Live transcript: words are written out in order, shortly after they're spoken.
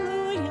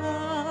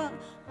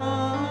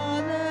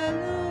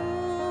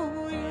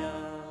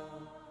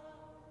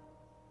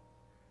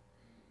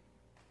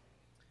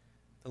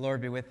Lord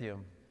be with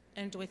you.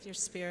 And with your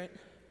spirit.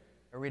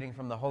 A reading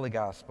from the Holy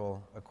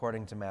Gospel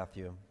according to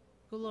Matthew.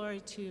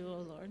 Glory to you,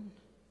 O Lord.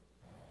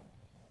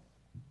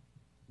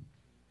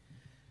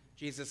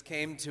 Jesus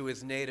came to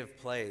his native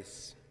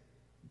place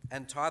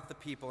and taught the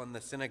people in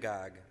the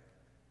synagogue.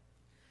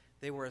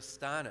 They were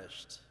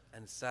astonished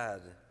and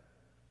said,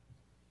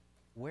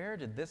 "Where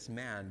did this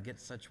man get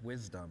such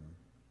wisdom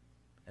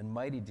and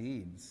mighty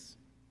deeds?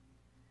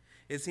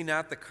 Is he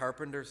not the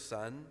carpenter's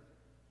son?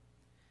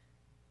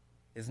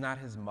 Is not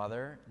his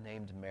mother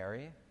named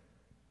Mary?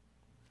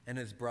 And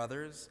his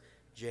brothers,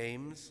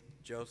 James,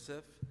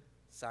 Joseph,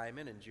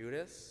 Simon, and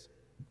Judas?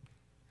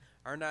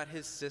 Are not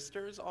his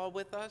sisters all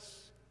with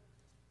us?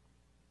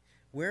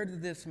 Where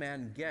did this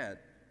man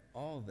get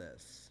all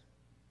this?"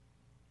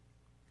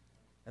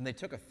 And they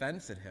took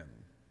offense at him.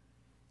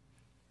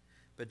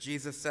 But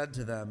Jesus said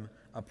to them,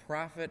 "A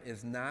prophet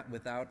is not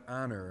without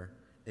honor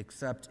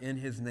except in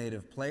his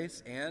native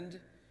place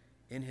and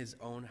in his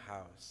own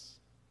house."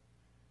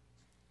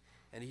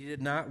 And he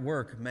did not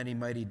work many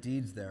mighty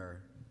deeds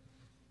there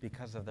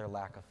because of their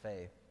lack of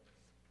faith.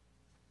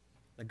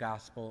 The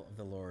Gospel of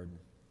the Lord.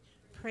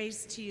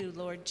 Praise to you,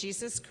 Lord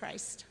Jesus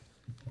Christ.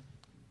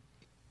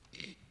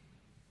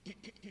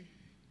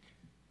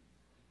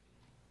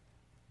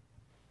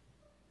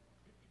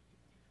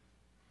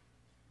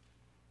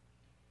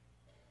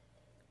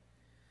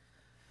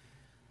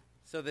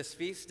 So this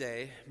feast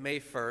day, May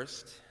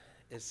 1st,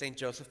 is St.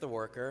 Joseph the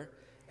Worker,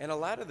 and a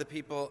lot of the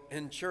people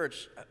in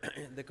church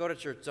that go to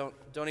church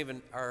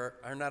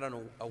are not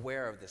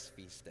aware of this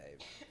feast day.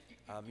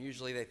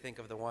 Usually they think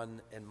of the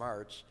one in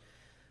March,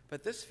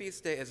 but this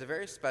feast day is a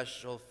very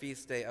special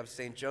feast day of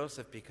St.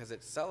 Joseph because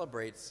it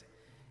celebrates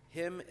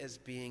him as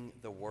being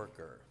the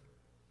worker.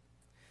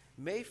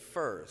 May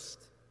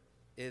 1st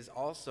is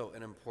also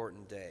an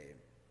important day.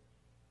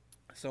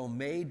 So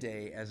May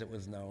Day, as it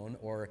was known,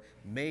 or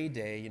May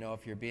Day,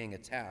 if you're being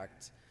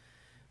attacked,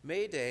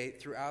 May Day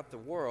throughout the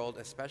world,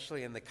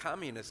 especially in the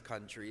communist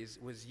countries,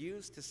 was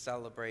used to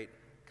celebrate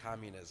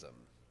communism.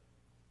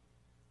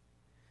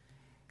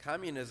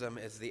 Communism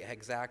is the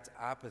exact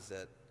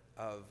opposite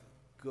of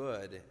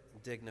good,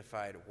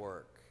 dignified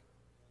work.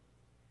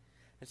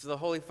 And so the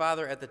Holy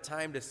Father at the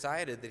time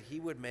decided that he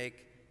would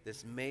make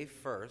this May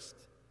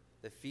 1st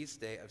the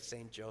feast day of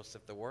St.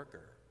 Joseph the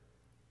Worker,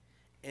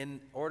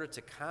 in order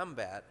to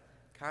combat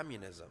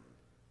communism.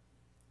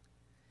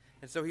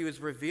 And so he was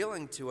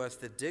revealing to us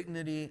the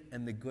dignity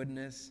and the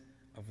goodness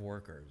of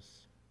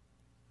workers.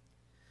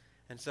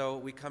 And so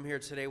we come here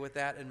today with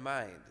that in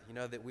mind,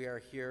 that we are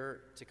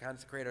here to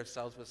consecrate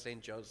ourselves with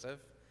St.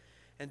 Joseph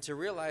and to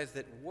realize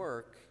that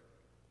work,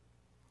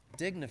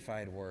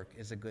 dignified work,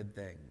 is a good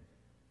thing.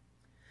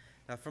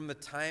 Now, from the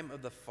time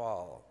of the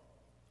fall,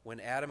 when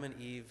Adam and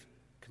Eve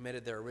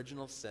committed their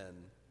original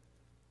sin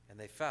and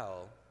they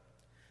fell,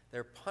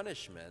 their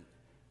punishment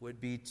would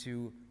be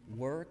to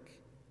work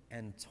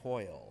and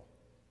toil.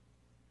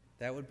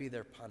 That would be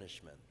their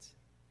punishment.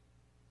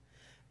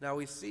 Now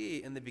we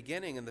see in the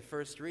beginning, in the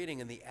first reading,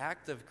 in the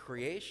act of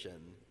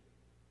creation,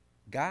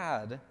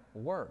 God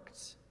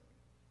worked.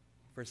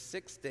 For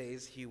 6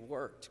 days he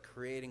worked,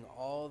 creating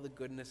all the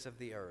goodness of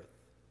the earth.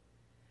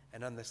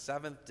 And on the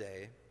seventh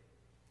day,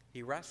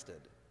 he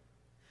rested.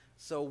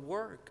 So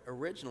work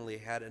originally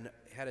had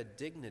a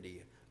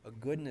dignity, a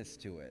goodness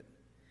to it.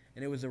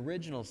 And it was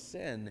original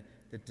sin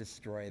that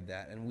destroyed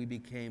that, and we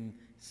became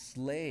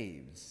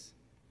slaves,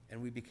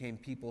 and we became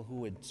people who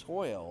would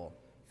toil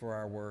for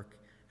our work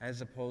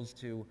as opposed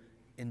to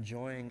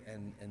enjoying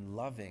and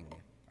loving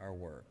our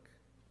work.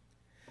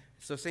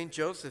 So St.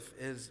 Joseph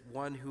is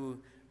one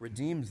who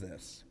redeems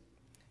this.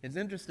 It's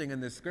interesting in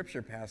this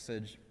scripture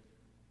passage,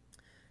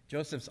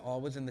 Joseph's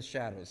always in the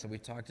shadows, so we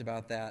talked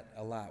about that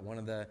a lot. One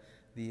of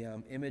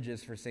the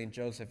images for St.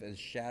 Joseph is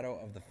shadow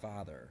of the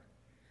Father,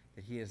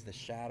 that he is the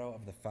shadow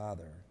of the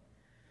Father.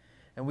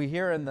 And we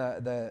hear in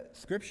the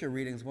scripture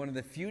readings, one of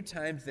the few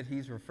times that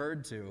he's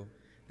referred to,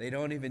 they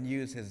don't even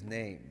use his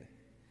name.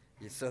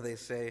 So they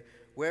say,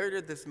 "Where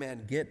did this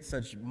man get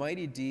such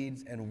mighty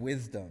deeds and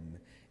wisdom?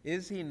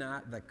 Is he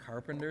not the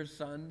carpenter's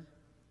son?"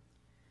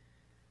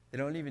 They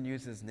don't even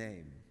use his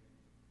name.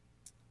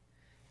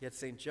 Yet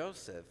St.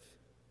 Joseph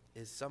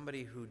is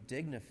somebody who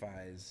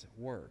dignifies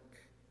work.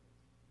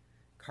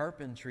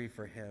 Carpentry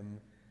for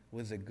him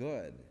was a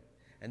good.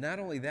 And not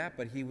only that,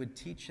 but he would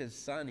teach his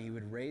son, he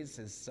would raise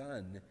his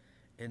son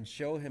and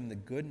show him the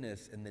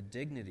goodness and the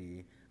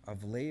dignity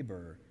of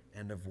labor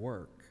and of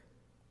work.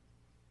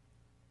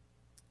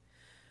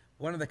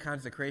 One of the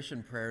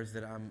consecration prayers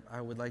that I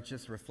would like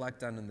just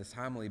reflect on in this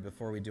homily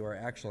before we do our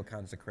actual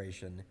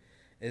consecration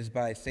is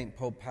by St.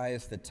 Pope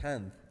Pius X,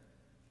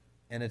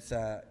 and it's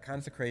a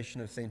consecration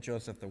of St.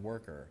 Joseph the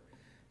Worker.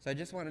 So I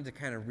just wanted to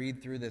kind of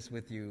read through this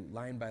with you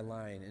line by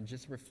line and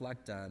just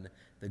reflect on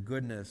the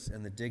goodness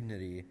and the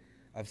dignity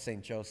of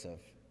St. Joseph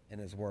in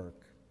his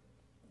work.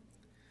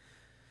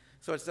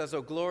 So it says,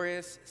 "O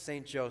glorious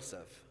St.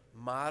 Joseph,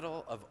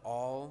 model of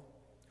all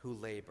who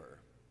labor."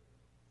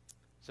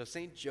 So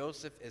St.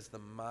 Joseph is the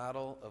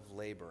model of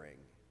laboring.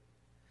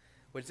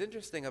 What's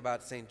interesting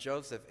about St.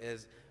 Joseph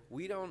is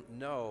we don't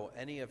know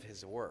any of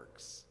his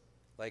works.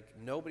 Like,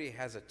 nobody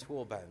has a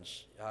tool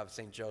bench of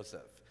St.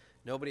 Joseph.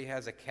 Nobody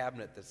has a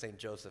cabinet that St.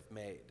 Joseph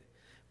made.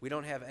 We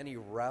don't have any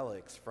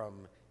relics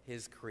from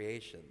his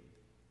creation.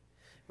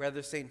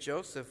 Rather, St.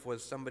 Joseph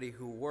was somebody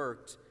who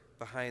worked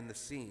behind the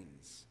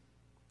scenes.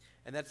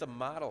 And that's a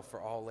model for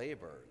all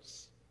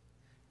laborers.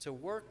 To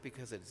work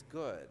because it's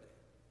good.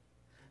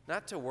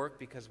 Not to work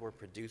because we're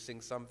producing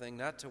something,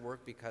 not to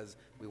work because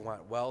we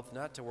want wealth,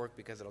 not to work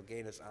because it'll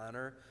gain us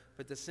honor,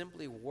 but to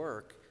simply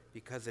work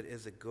because it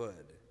is a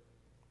good.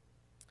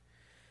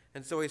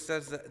 And so he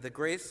says that the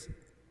grace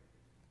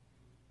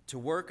to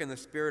work in the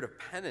spirit of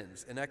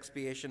penance and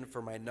expiation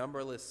for my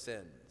numberless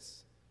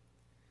sins.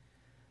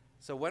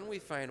 So when we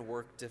find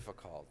work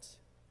difficult,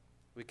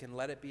 we can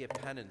let it be a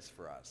penance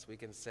for us. We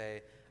can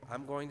say,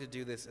 I'm going to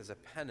do this as a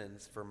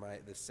penance for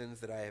the sins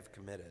that I have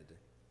committed.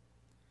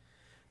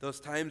 Those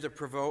times of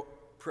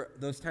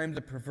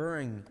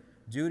preferring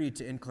duty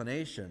to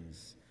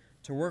inclinations,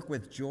 to work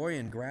with joy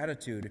and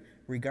gratitude,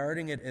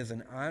 regarding it as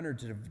an honor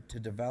to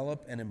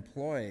develop and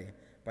employ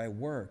by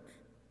work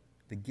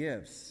the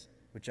gifts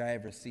which I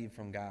have received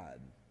from God.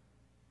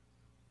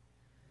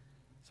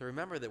 So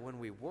remember that when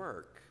we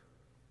work,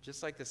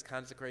 just like this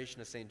consecration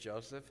of St.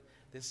 Joseph,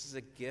 this is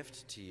a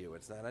gift to you.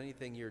 It's not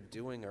anything you're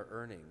doing or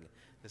earning.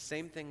 The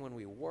same thing when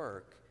we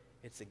work,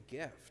 it's a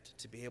gift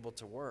to be able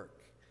to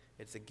work.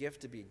 It's a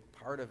gift to be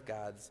part of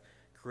God's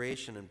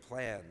creation and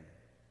plan.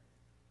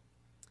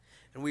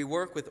 And we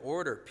work with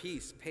order,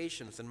 peace,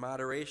 patience, and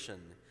moderation,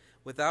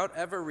 without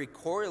ever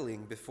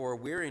recoiling before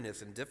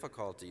weariness and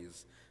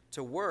difficulties,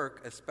 to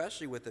work,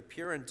 especially with a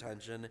pure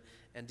intention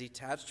and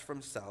detached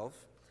from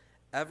self,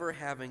 ever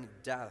having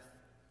death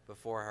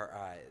before our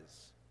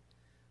eyes.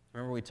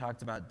 Remember we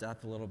talked about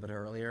death a little bit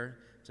earlier?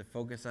 To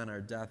focus on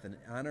our death, and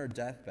on our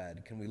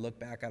deathbed, can we look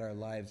back at our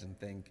lives and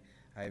think,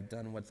 I've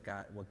done what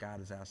God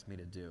has asked me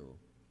to do?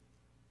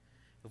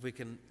 If we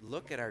can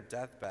look at our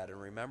deathbed and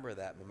remember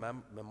that,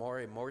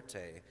 memoriam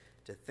morte,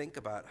 to think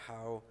about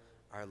how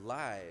our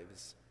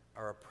lives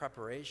are a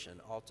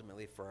preparation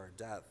ultimately for our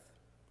death.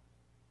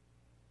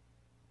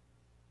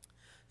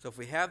 So if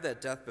we have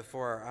that death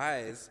before our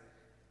eyes,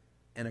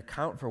 an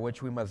account for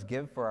which we must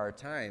give for our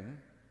time,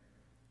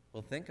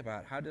 we'll think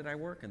about, how did I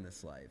work in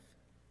this life?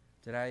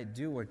 Did I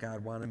do what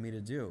God wanted me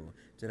to do?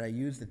 Did I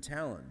use the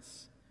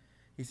talents?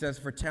 He says,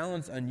 for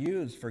talents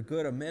unused, for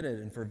good omitted,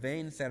 and for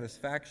vain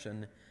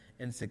satisfaction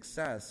and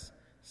success,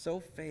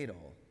 so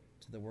fatal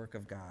to the work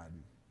of God.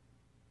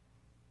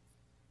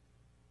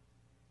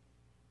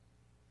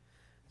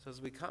 So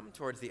as we come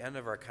towards the end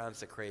of our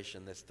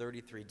consecration, this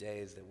 33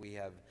 days that we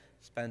have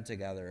spent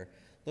together,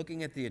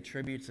 looking at the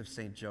attributes of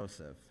St.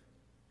 Joseph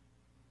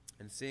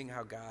and seeing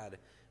how God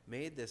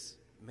made this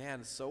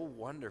man so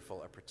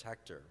wonderful a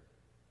protector.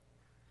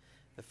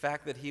 The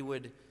fact that he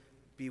would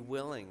be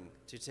willing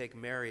to take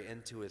Mary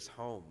into his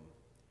home,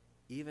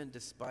 even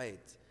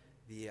despite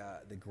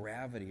the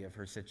gravity of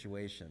her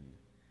situation,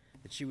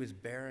 that she was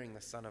bearing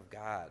the Son of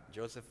God.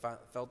 Joseph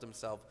felt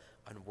himself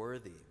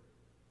unworthy,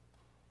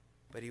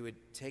 but he would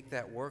take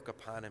that work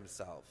upon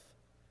himself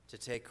to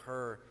take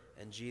her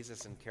and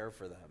Jesus and care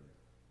for them.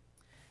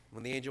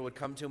 When the angel would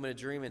come to him in a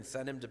dream and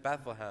send him to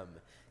Bethlehem,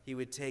 he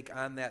would take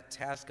on that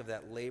task of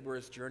that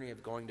laborious journey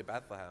of going to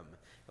Bethlehem.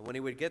 And when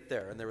he would get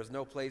there and there was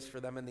no place for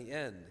them in the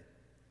inn,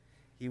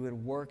 he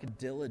would work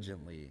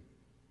diligently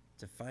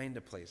to find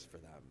a place for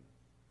them,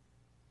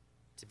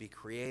 to be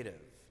creative.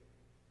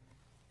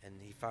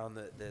 And he found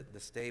the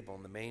stable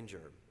and the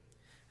manger.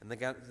 And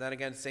then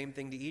again, same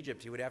thing to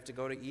Egypt. He would have to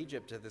go to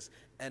Egypt, to this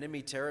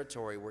enemy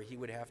territory where he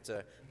would have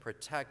to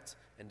protect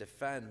and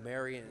defend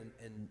Mary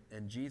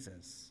and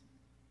Jesus.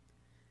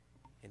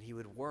 And he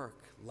would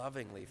work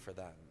lovingly for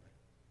them.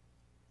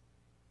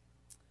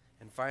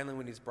 And finally,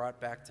 when he's brought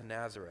back to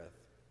Nazareth,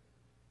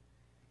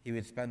 he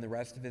would spend the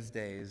rest of his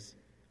days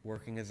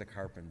working as a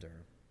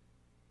carpenter.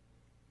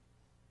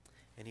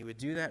 And he would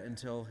do that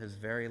until his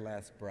very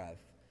last breath,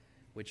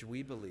 which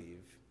we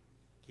believe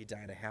he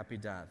died a happy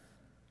death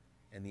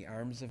in the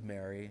arms of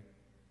Mary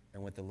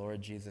and with the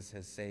Lord Jesus,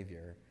 his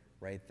Savior,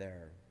 right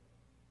there.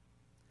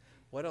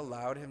 What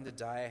allowed him to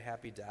die a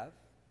happy death?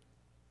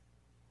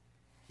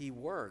 He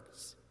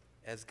worked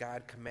as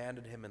God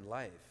commanded him in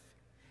life.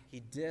 He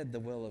did the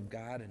will of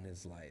God in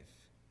his life.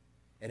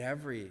 At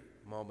every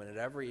moment, at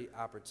every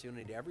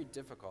opportunity, every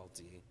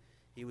difficulty,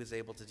 he was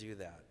able to do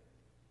that.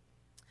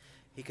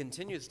 He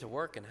continues to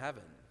work in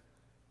heaven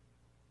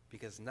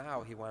because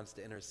now he wants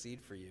to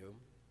intercede for you.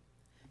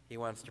 He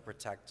wants to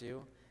protect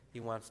you. He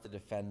wants to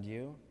defend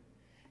you.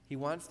 He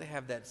wants to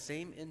have that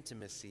same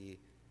intimacy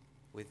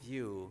with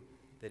you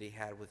that he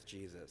had with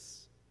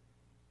Jesus.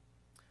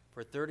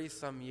 For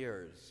 30-some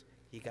years,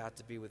 he got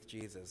to be with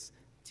Jesus,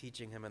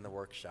 teaching him in the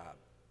workshop.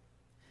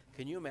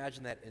 Can you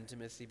imagine that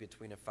intimacy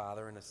between a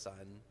father and a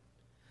son?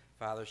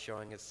 Father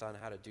showing his son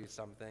how to do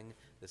something,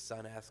 the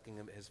son asking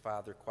his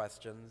father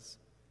questions.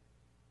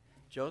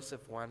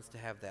 Joseph wants to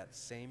have that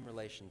same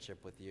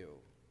relationship with you.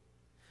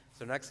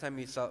 So next time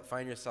you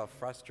find yourself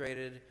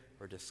frustrated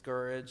or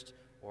discouraged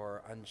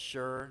or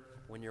unsure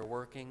when you're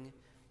working,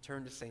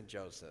 turn to St.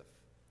 Joseph.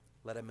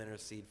 Let him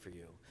intercede for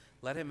you.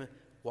 Let him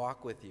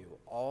walk with you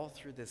all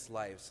through this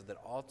life so that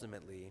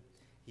ultimately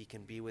he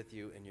can be with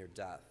you in your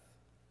death.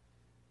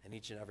 And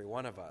each and every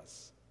one of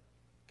us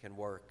can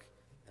work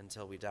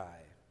until we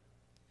die.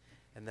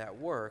 And that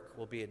work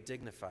will be a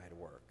dignified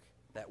work.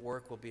 That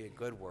work will be a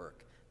good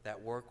work.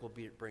 That work will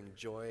bring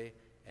joy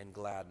and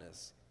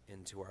gladness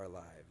into our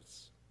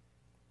lives.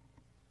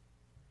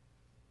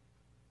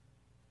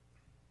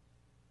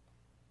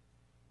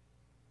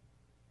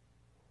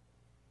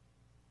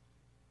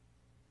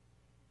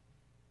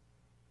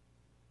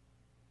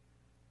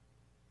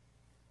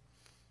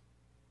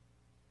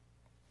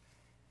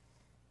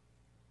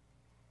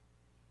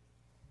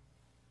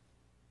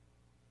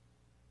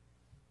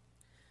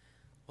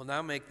 We'll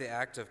now make the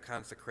act of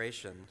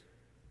consecration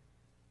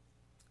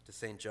to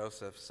St.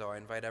 Joseph, so I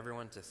invite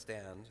everyone to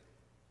stand.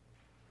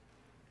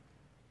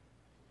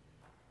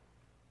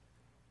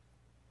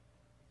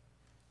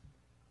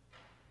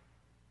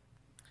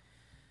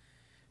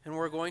 And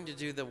we're going to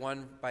do the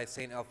one by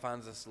St.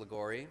 Alphonsus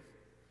Liguori.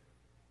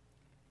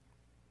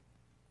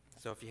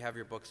 So if you have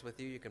your books with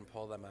you, you can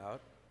pull them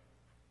out.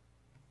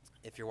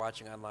 If you're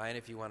watching online,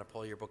 if you want to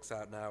pull your books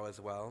out now as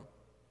well.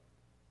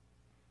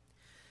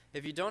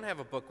 If you don't have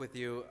a book with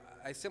you,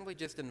 I simply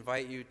just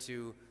invite you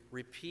to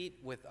repeat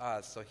with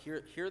us. So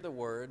hear the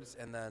words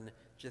and then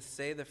just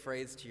say the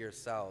phrase to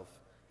yourself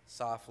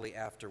softly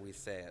after we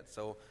say it.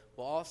 So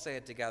we'll all say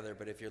it together,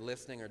 but if you're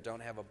listening or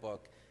don't have a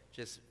book,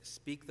 just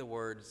speak the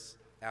words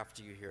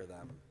after you hear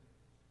them.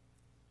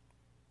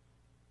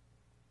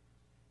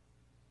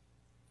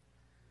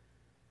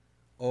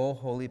 O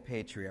Holy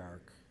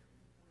Patriarch,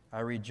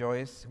 I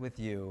rejoice with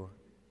you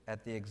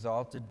at the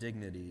exalted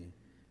dignity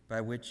by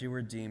which you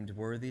were deemed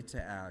worthy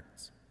to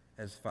act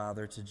as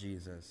father to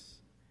Jesus,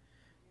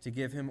 to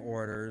give him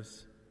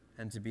orders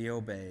and to be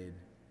obeyed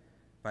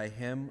by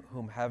him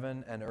whom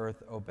heaven and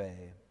earth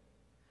obey.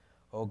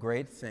 O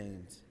great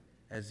saint,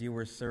 as you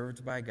were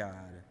served by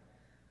God,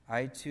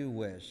 I too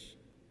wish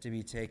to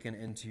be taken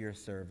into your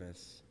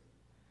service.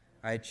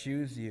 I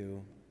choose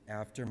you,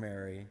 after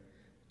Mary,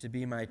 to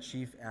be my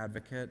chief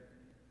advocate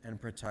and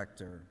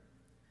protector.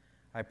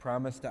 I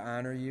promise to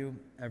honor you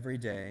every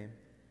day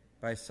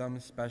by some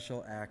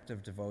special act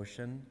of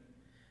devotion,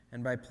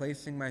 and by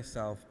placing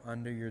myself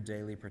under your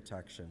daily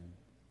protection.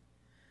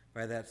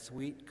 By that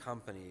sweet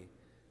company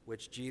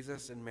which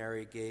Jesus and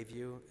Mary gave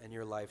you in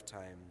your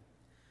lifetime,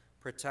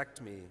 protect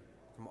me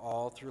from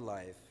all through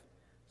life,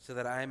 so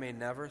that I may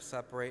never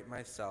separate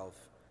myself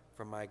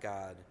from my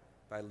God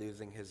by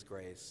losing his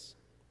grace.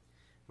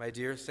 My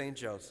dear St.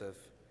 Joseph,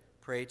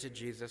 pray to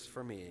Jesus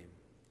for me.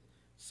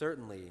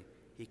 Certainly,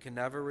 he can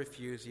never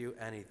refuse you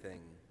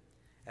anything,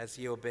 as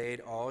he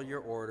obeyed all your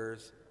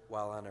orders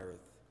while on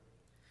earth.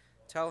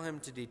 Tell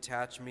him to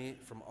detach me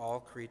from all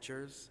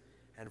creatures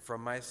and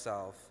from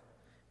myself,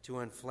 to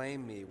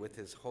inflame me with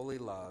his holy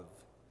love,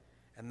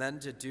 and then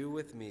to do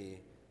with me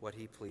what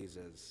he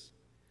pleases.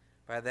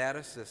 By that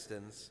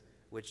assistance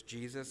which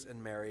Jesus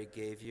and Mary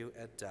gave you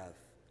at death,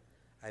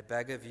 I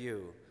beg of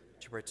you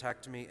to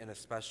protect me in a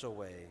special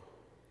way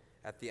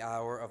at the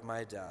hour of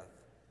my death,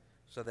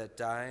 so that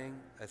dying,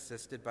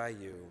 assisted by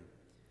you,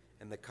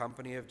 in the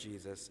company of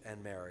Jesus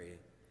and Mary,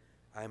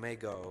 I may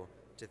go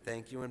to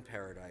thank you in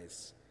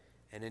paradise,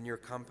 and in your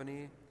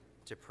company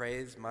to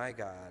praise my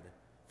God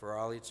for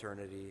all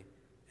eternity.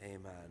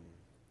 Amen.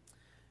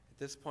 At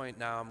this point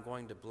now, I'm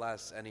going to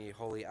bless any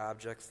holy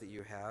objects that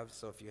you have.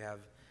 So if you have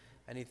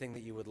anything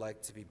that you would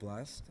like to be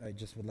blessed, I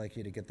just would like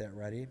you to get that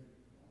ready.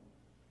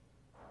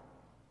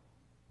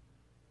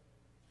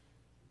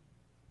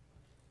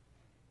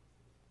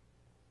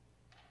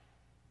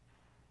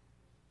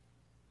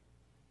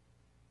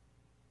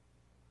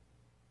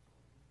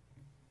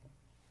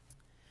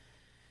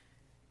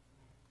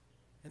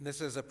 And this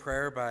is a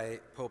prayer by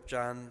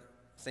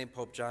St.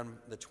 Pope John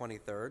the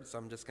 23rd. So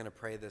I'm just going to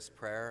pray this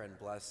prayer and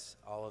bless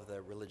all of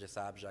the religious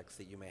objects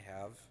that you may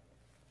have.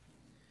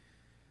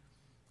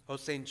 O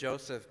St.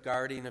 Joseph,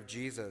 guardian of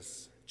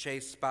Jesus,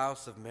 chaste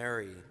spouse of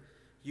Mary,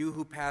 you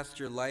who passed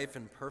your life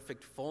in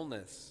perfect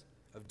fullness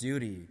of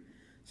duty,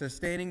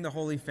 sustaining the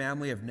Holy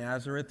Family of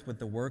Nazareth with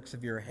the works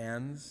of your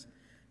hands,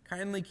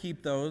 kindly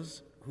keep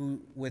those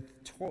who with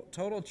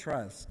total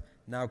trust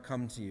now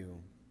come to you.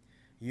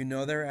 You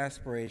know their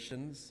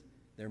aspirations,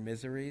 their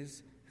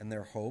miseries, and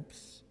their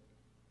hopes.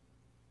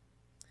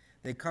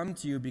 They come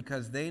to you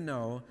because they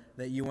know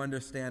that you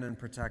understand and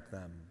protect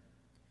them.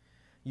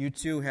 You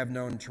too have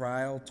known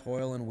trial,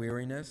 toil, and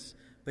weariness,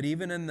 but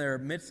even in their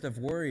midst of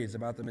worries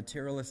about the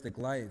materialistic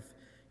life,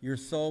 your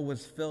soul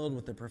was filled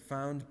with a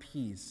profound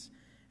peace,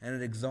 and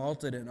it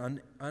exalted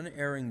an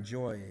unerring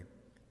joy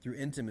through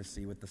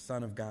intimacy with the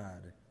Son of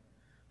God,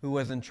 who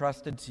was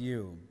entrusted to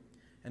you,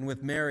 and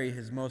with Mary,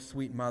 his most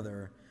sweet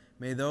mother.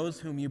 May those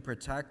whom you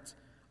protect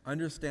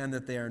understand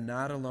that they are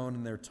not alone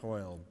in their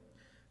toil,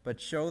 but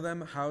show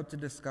them how to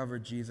discover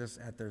Jesus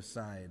at their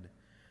side,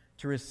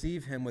 to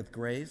receive him with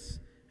grace,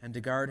 and to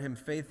guard him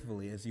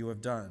faithfully as you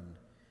have done.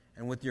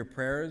 And with your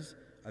prayers,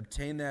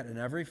 obtain that in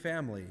every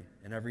family,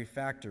 in every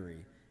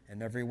factory,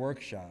 and every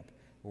workshop,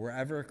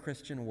 wherever a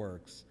Christian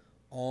works,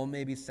 all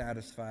may be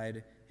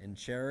satisfied in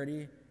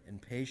charity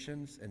and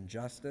patience and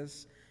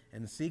justice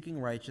and seeking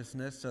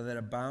righteousness, so that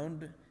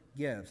abound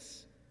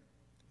gifts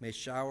may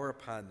shower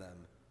upon them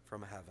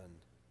from heaven.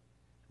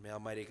 May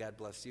Almighty God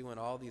bless you and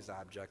all these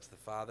objects, the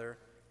Father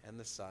and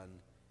the Son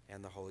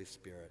and the Holy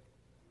Spirit.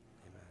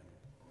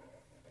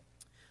 Amen.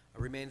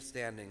 Remain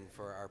standing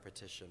for our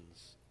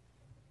petitions.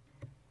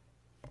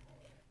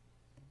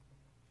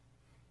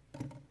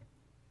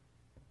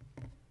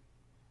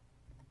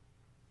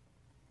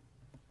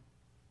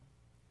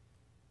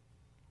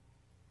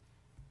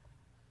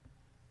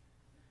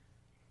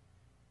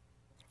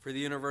 For the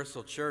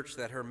universal church,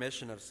 that her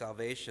mission of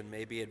salvation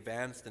may be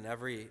advanced in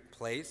every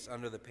place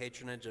under the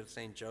patronage of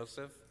St.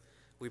 Joseph,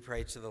 we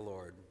pray to the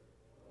Lord.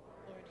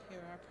 Lord, hear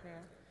our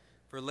prayer.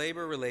 For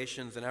labor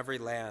relations in every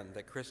land,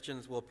 that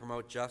Christians will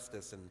promote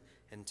justice and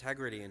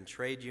integrity in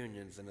trade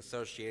unions and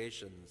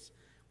associations,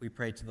 we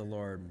pray to the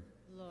Lord.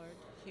 Lord,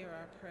 hear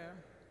our prayer.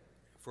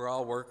 For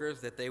all workers,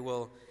 that they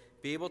will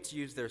be able to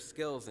use their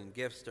skills and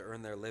gifts to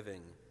earn their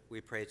living, we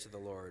pray to the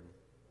Lord.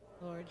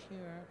 Lord, hear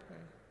our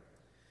prayer.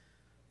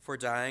 For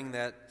dying,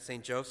 that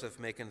St. Joseph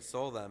may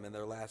console them in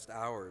their last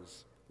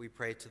hours, we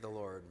pray to the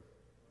Lord.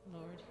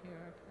 Lord, hear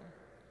our prayer.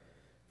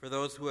 For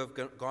those who have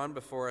gone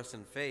before us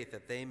in faith,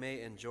 that they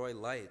may enjoy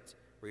light,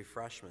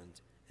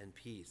 refreshment, and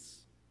peace,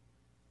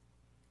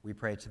 we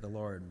pray to the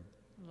Lord.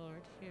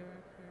 Lord, hear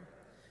our prayer.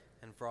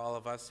 And for all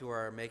of us who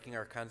are making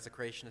our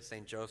consecration to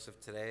St.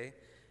 Joseph today,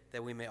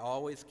 that we may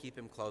always keep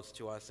him close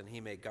to us and he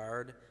may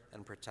guard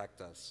and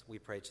protect us, we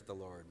pray to the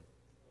Lord.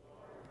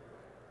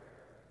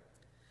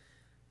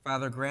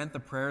 Father, grant the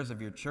prayers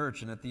of your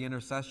church, and at the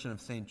intercession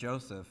of St.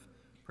 Joseph,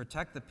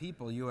 protect the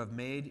people you have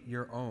made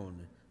your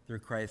own, through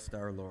Christ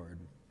our Lord.